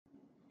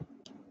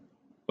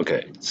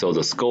Okay, so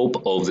the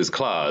scope of this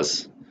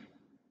class,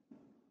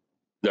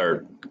 there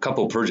are a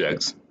couple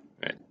projects,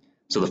 right?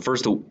 So the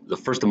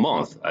first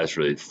month,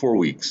 actually 4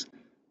 weeks,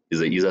 is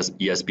the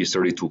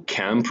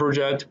ESP32-CAM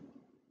project.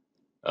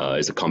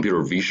 It's a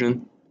computer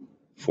vision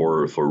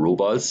for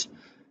robots.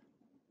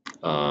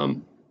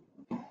 All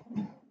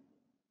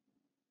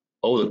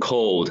the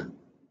code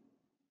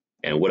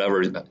and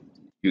whatever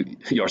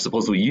you are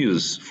supposed to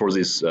use for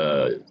this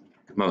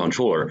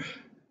microcontroller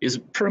is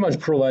pretty much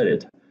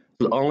provided.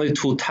 The only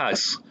two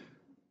tasks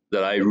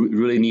that I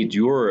really need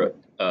your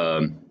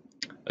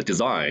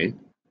design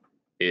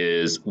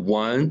is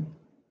one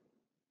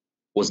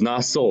was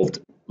not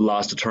solved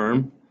last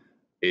term,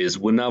 is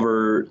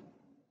whenever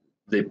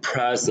they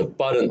press a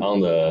button on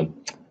the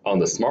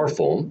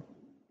smartphone,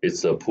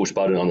 it's a push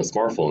button on the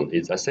smartphone.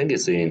 I think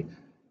it's in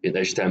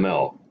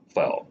HTML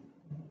file.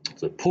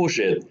 So push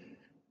it,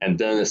 and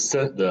then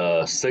send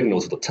the signal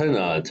to the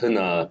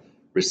antenna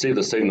receive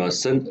the signal,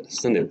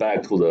 send it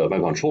back to the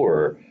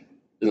microcontroller.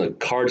 Then the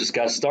car just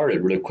got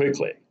started really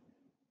quickly.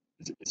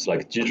 It's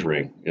like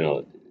jittering, you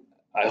know.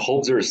 I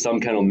hope there is some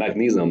kind of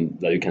mechanism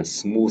that you can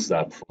smooth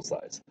that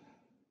process.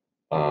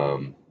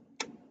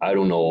 I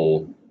don't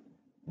know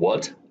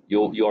what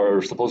you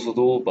are supposed to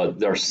do, but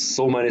there are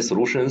so many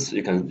solutions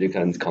you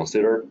can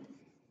consider.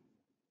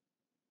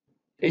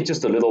 It's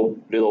just a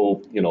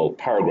little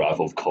paragraph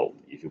of code.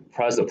 If you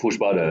press the push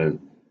button,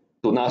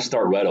 do not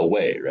start right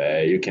away,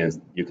 right? You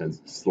can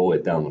slow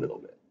it down a little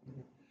bit.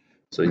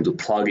 So you need to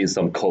plug in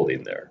some code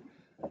in there.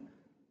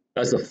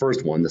 That's the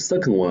first one. The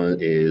second one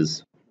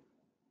is,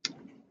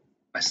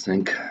 I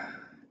think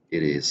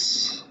it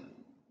is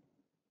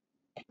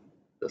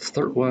the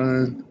third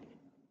one.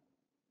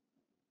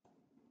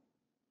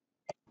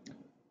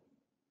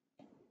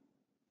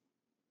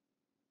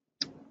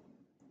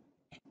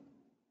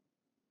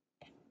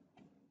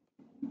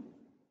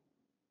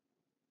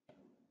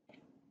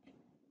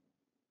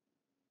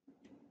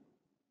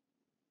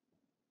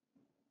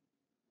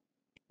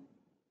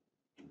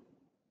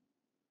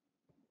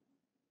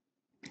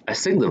 I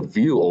think the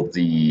view of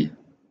the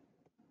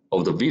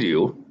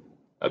video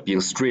being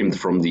streamed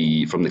from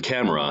the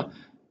camera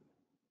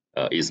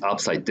is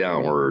upside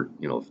down, or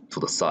to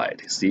the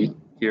side. See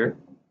here,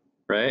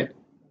 right?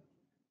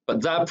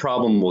 But that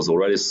problem was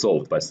already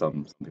solved by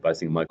some people. I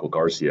think Michael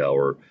Garcia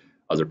or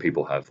other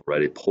people have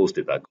already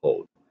posted that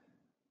code,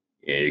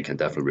 and you can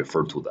definitely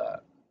refer to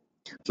that.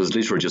 So it's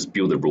literally just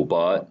build a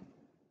robot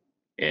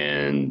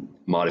and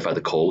modify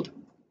the code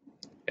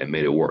and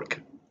made it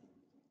work,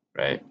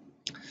 right?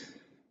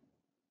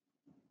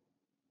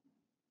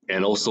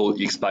 And also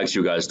expects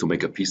you guys to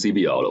make a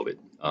PCB out of it.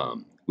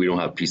 We don't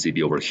have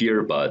PCB over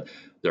here, but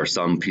there are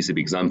some PCB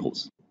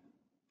examples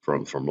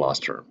from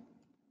last term.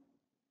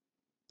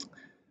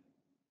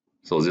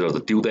 So these are the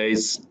due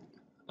dates.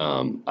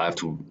 I have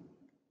to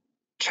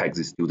check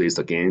these due dates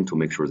again to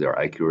make sure they are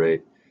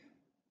accurate.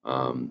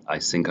 I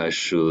think I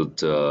should,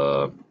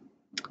 so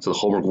the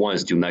homework one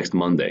is due next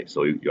Monday,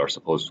 so you are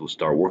supposed to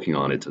start working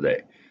on it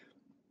today.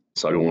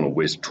 So I don't want to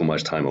waste too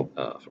much time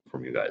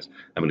from you guys.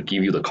 I'm going to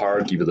give you the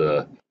card, give you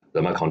the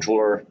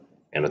microcontroller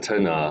and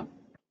antenna,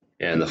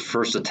 and the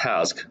first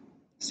task.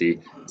 See,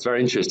 it's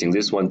very interesting.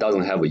 This one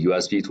doesn't have a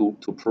USB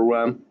to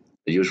program.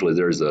 Usually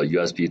there is a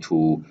USB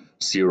to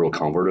serial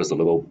converter, a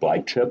little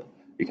black chip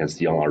you can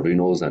see on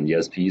Arduinos and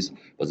ESPs,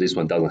 but this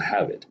one doesn't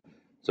have it.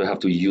 So I have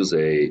to use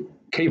a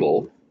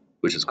cable,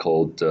 which is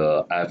called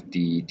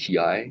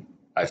FTDI.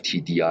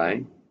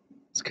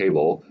 This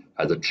cable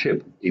has a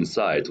chip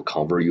inside to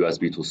convert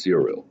USB to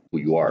serial, to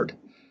UART.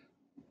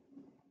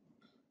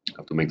 I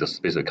have to make the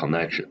specific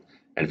connection.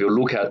 And if you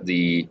look at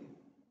the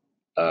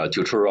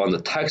tutorial on the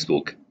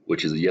textbook,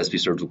 which is the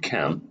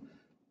ESP32-CAM,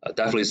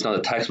 definitely it's not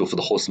a textbook for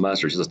the whole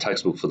semester, it's just a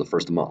textbook for the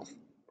first month,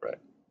 right?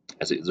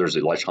 There's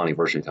an electronic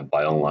version you can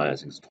buy online, I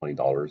think it's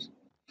 $20.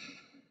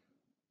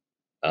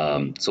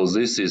 So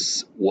this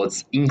is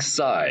what's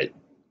inside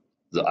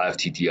the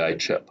FTDI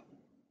chip.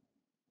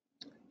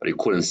 But you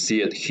couldn't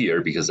see it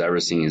here because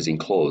everything is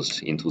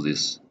enclosed into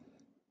this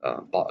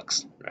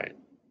box, right?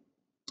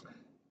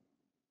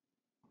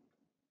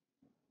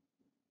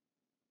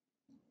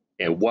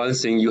 And one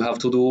thing you have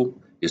to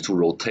do is to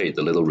rotate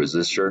the little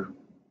resistor.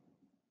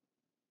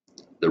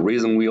 The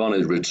reason we want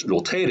to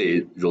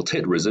rotate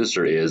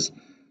resistor is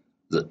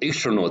the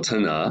external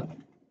antenna.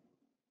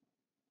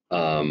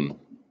 There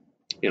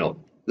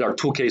are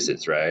two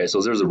cases, right?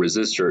 So there's a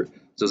resistor.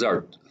 So there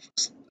are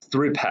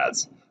 3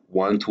 pads,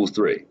 1, 2,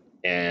 3,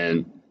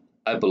 and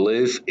I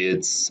believe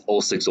it's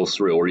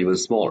 0603 or even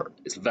smaller.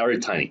 It's very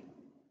tiny,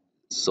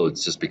 so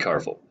just be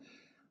careful.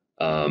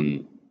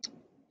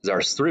 There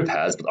are 3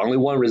 pads, but only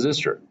 1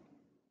 resistor.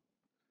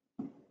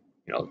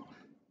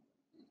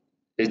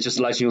 It just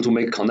allows you to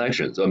make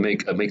connections or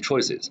make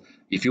choices.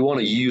 If you want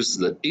to use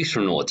the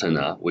external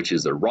antenna, which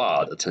is a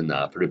rod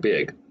antenna, pretty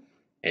big,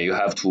 and you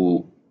have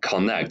to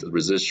connect the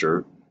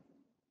resistor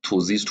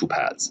to these 2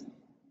 pads.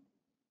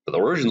 But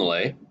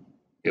originally,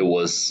 it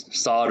was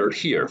soldered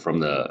here from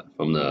the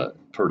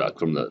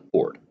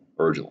board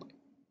originally.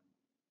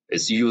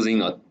 It's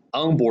using an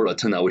onboard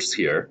antenna, which is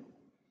here,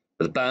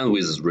 but the bandwidth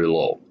is really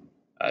low.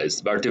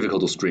 It's very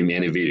difficult to stream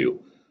any video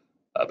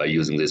by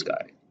using this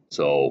guy.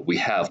 So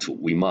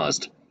we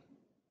must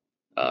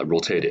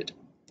rotate it.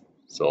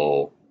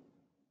 So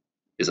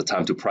it's a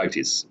time to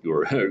practice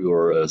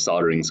your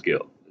soldering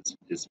skill.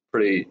 It's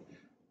pretty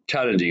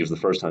challenging. It's the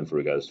first time for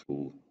you guys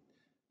to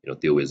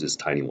deal with this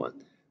tiny one.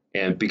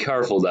 And be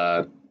careful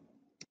that.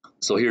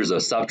 So here's a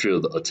substrate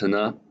of the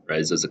antenna, right?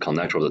 This is a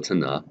connector of the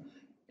antenna,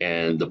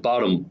 and the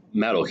bottom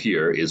metal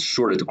here is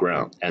shorted to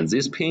ground, and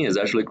this pin is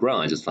actually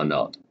ground. I just found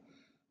out.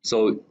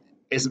 So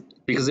it's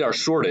because they are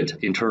shorted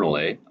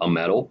internally on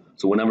metal.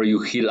 So whenever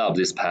you heat up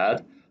this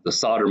pad, the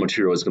solder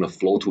material is going to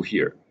flow to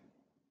here.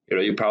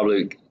 You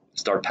probably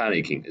start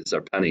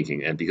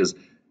panicking, and because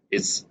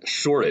it's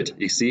shorted,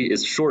 you see,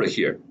 it's shorted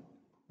here.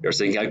 You're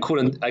saying I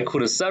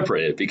couldn't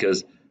separate it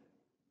because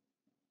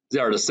they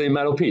are the same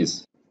metal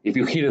piece. If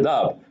you heat it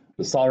up,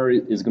 the solder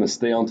is going to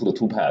stay onto the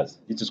two pads.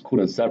 You just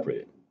couldn't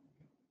separate it.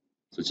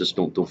 So just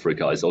don't freak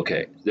out. It's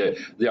okay.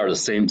 They are the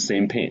same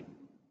pin.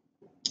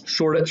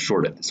 Shorted.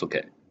 It's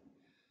okay.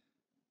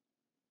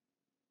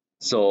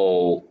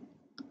 So,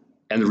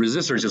 and the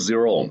resistor is just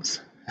 0 ohms.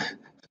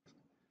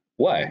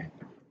 Why?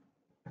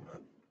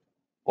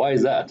 Why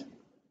is that?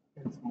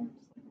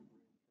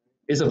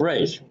 It's a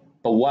bridge,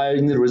 but why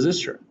you need a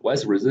resistor? Why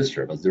is a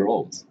resistor but 0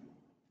 ohms?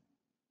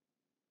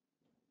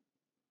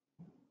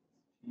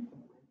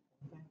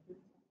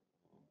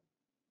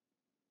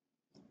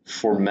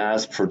 For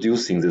mass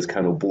producing this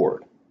kind of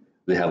board,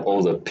 they have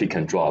all the pick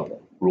and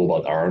drop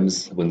robot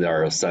arms when they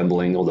are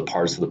assembling all the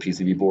parts of the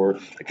PCB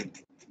board,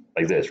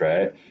 like this,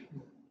 right?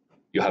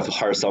 You have to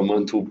hire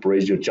someone to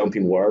bridge your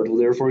jumping wire to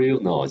there for you?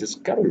 No,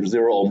 just got a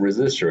 0 ohm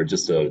resistor,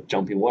 just a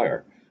jumping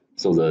wire.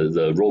 So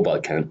the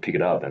robot can pick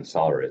it up and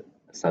solder it,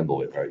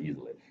 assemble it very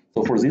easily.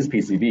 So for these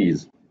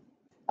PCBs,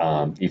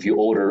 if you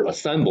order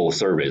assemble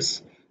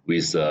service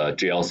with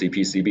JLC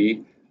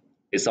PCB,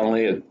 it's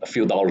only a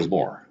few dollars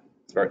more.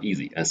 It's very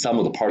easy, and some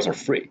of the parts are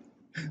free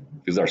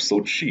because they're so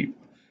cheap.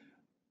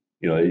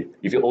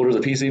 If you order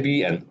the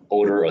PCB and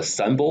order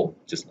assemble,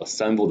 just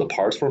assemble the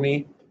parts for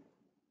me,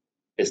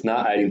 it's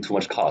not adding too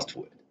much cost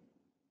to it.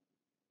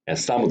 And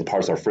some of the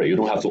parts are free. You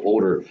don't have to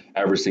order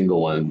every single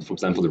one. For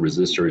example, the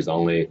resistor is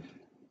only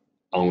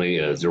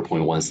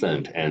 0.1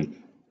 cent, and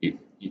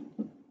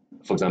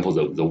for example,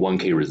 the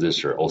 1K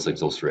resistor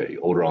 0603,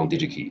 you order on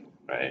DigiKey,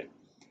 right?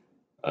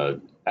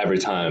 Every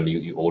time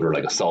you order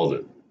like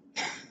 1,000,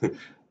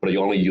 but you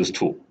only use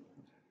 2.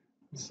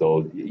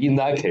 So in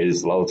that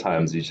case, a lot of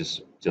times you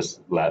just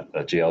let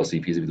a JLC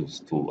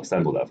PCB to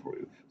assemble that for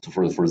you. So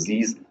for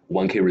these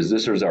 1K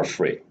resistors are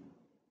free.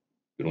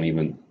 You don't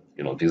even,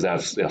 because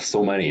they have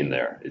so many in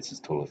there, it's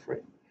just totally free.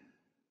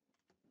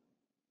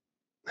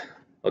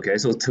 Okay,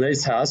 so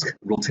today's task,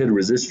 rotate a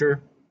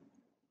resistor.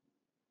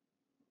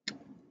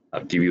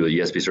 I'll give you a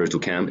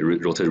ESP32-CAM,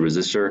 rotate a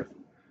resistor,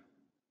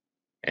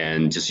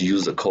 and just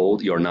use the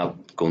code. You're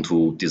not going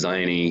to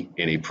design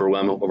any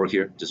program over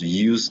here. Just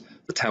use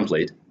the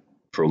template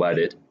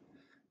provided,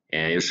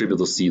 and you should be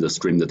able to see the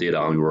stream the data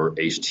on your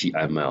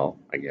HTML,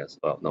 I guess.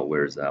 Oh, no,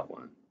 where is that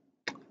one?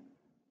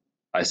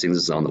 I think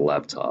this is on the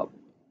laptop.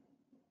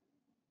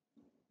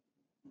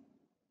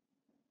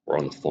 Or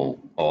on the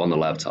phone, or on the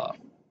laptop.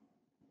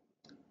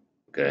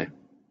 Okay.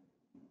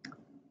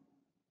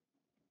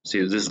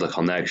 See, this is the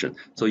connection.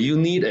 So you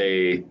need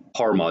a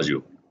power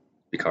module.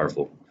 Be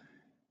careful.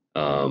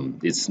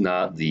 It's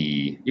not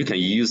you can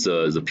use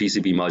the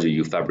PCB module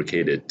you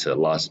fabricated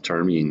last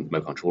term in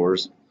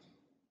microcontrollers,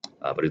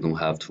 but you don't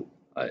have to.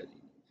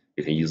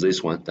 You can use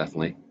this one,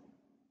 definitely.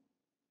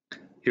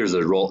 Here's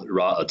a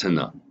raw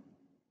antenna.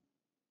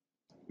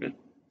 Okay.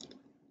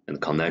 And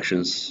the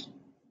connections,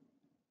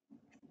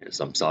 and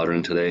some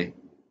soldering today,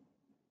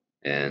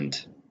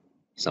 and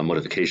some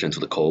modification to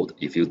the code.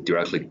 If you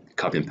directly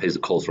copy and paste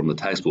the code from the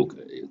textbook,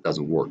 it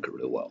doesn't work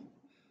really well.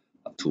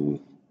 Have to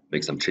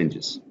make some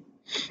changes.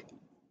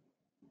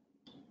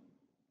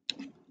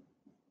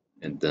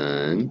 And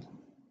then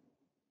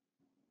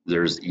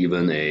there's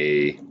even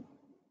a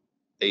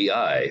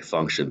AI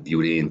function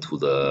built into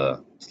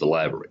the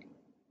library.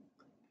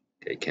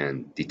 Okay, it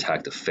can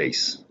detect the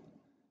face.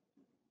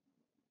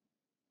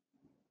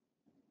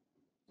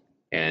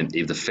 And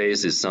if the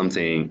face is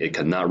something it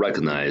cannot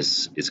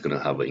recognize, it's going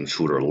to have an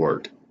intruder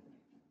alert.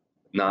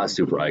 Not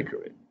super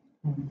accurate.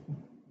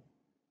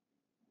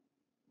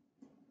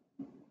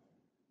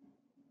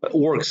 But it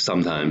works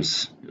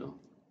sometimes,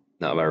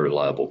 not very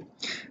reliable.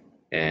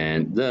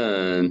 And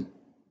then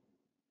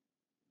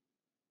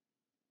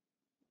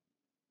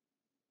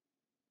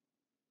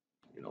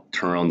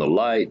turn on the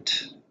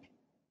light.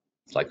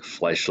 It's like a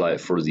flashlight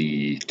for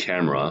the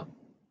camera.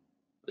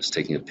 It's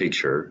taking a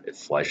picture. It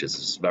flashes.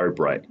 It's very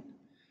bright.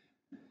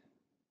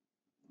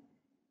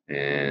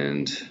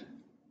 And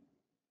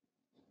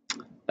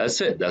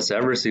that's it. That's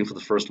everything for the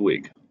first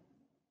week.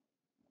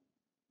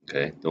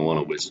 Okay, don't want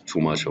to waste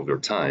too much of your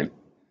time.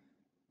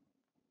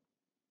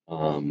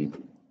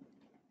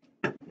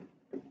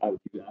 I would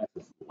give you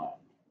access to the lab,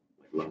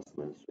 like last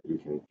semester. You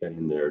can get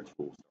in there to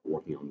start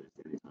working on this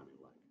anytime you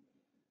like.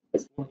 I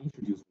just want to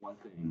introduce one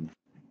thing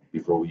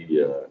before we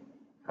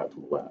head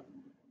to the lab.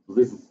 So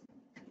this is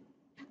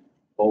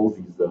all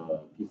these pieces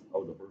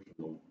of the version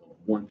of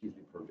one PC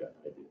project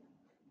I did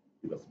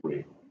in the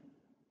spring,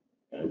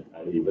 and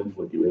I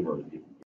eventually delivered it